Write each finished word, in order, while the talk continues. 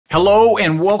Hello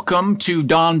and welcome to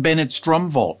Don Bennett's Drum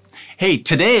Vault. Hey,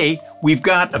 today we've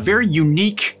got a very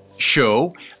unique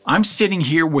show. I'm sitting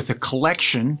here with a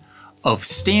collection of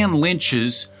Stan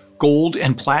Lynch's gold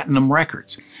and platinum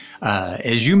records.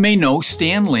 As you may know,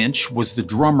 Stan Lynch was the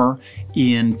drummer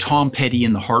in Tom Petty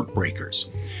and the Heartbreakers.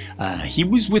 He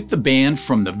was with the band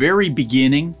from the very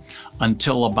beginning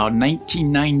until about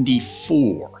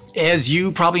 1994. As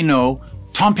you probably know,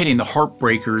 Tom Petty and the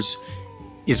Heartbreakers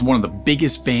is one of the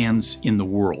biggest bands in the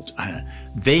world.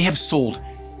 They have sold,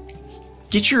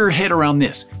 get your head around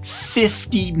this,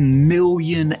 50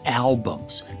 million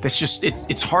albums. That's just,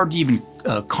 it's hard to even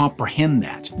comprehend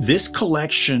that. This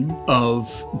collection of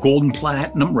gold and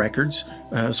platinum records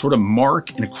sort of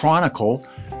mark and chronicle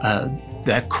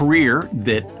that career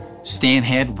that Stan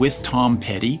had with Tom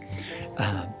Petty.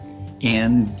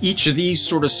 And each of these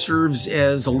sort of serves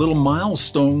as a little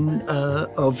milestone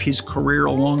of his career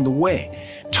along the way.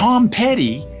 Tom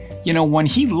Petty, you know, when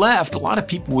he left, a lot of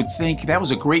people would think that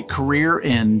was a great career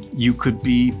and you could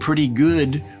be pretty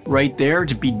good right there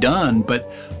to be done.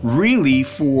 But really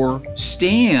for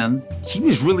Stan, he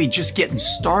was really just getting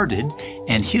started,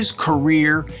 and his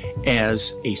career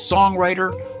as a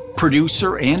songwriter,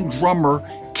 producer, and drummer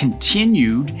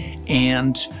continued,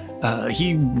 and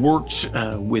he worked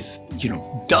with, you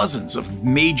know, dozens of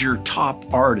major top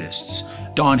artists: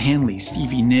 Don Henley,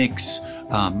 Stevie Nicks,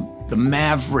 the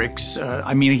Mavericks.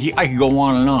 I mean, I could go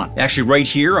on and on. Actually, right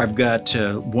here, I've got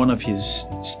one of his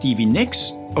Stevie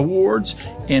Nicks awards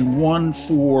and one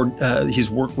for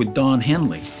his work with Don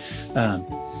Henley.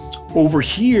 Over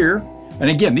here, and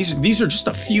again, these are just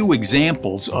a few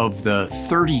examples of the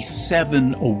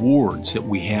 37 awards that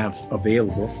we have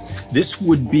available. This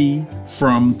would be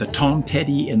from the Tom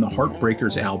Petty and the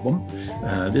Heartbreakers album.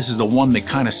 This is the one that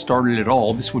kind of started it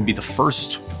all. This would be the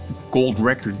first gold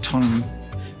record Tom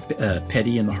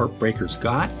Petty and the Heartbreakers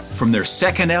got. From their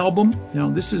second album, you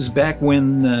know, this is back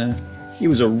when it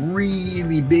was a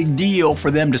really big deal for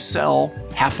them to sell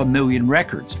 500,000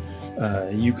 records.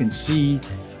 You can see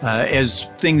as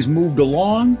things moved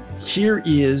along, here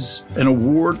is an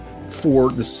award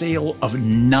for the sale of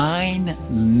 9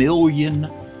 million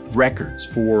records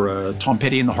for Tom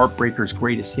Petty and the Heartbreakers'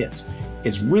 greatest hits.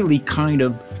 It's really kind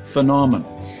of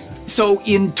phenomenal. So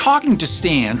in talking to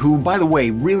Stan, who, by the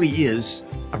way, really is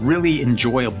a really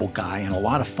enjoyable guy and a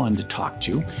lot of fun to talk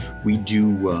to, we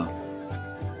do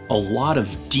a lot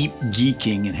of deep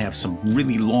geeking and have some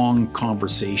really long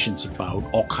conversations about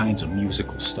all kinds of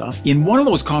musical stuff. In one of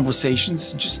those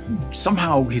conversations, just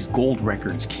somehow his gold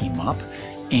records came up,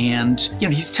 and you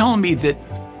know, he's telling me that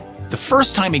the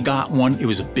first time he got one, it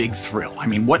was a big thrill. I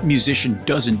mean, what musician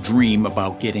doesn't dream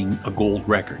about getting a gold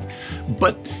record?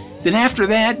 But then after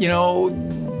that, you know,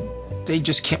 they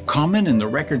just kept coming and the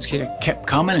records kept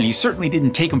coming, and he certainly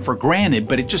didn't take them for granted,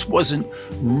 but it just wasn't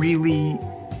really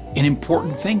an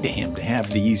important thing to him to have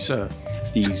these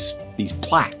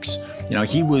plaques. You know,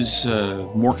 he was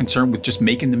more concerned with just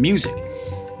making the music.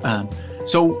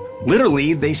 So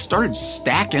literally they started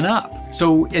stacking up.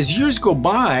 So as years go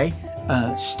by,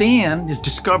 Stan has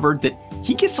discovered that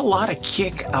he gets a lot of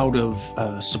kick out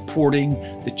of supporting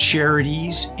the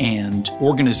charities and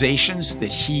organizations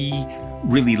that he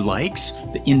really likes,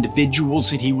 the individuals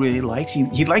that he really likes.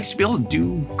 He likes to be able to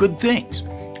do good things.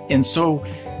 And so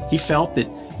he felt that,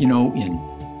 you know, in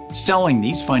selling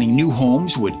these, finding new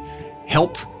homes would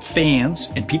help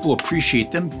fans and people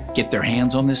appreciate them, get their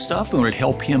hands on this stuff, and it would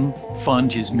help him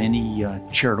fund his many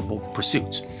charitable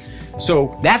pursuits.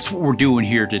 So that's what we're doing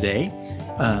here today.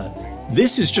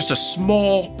 This is just a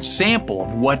small sample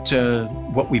of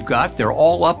what we've got. They're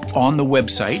all up on the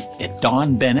website at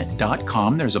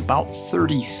Donn'sDrumVault.com. There's about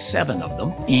 37 of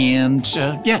them. And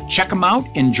yeah, check them out,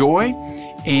 enjoy,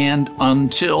 and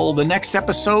until the next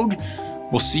episode,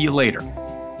 we'll see you later.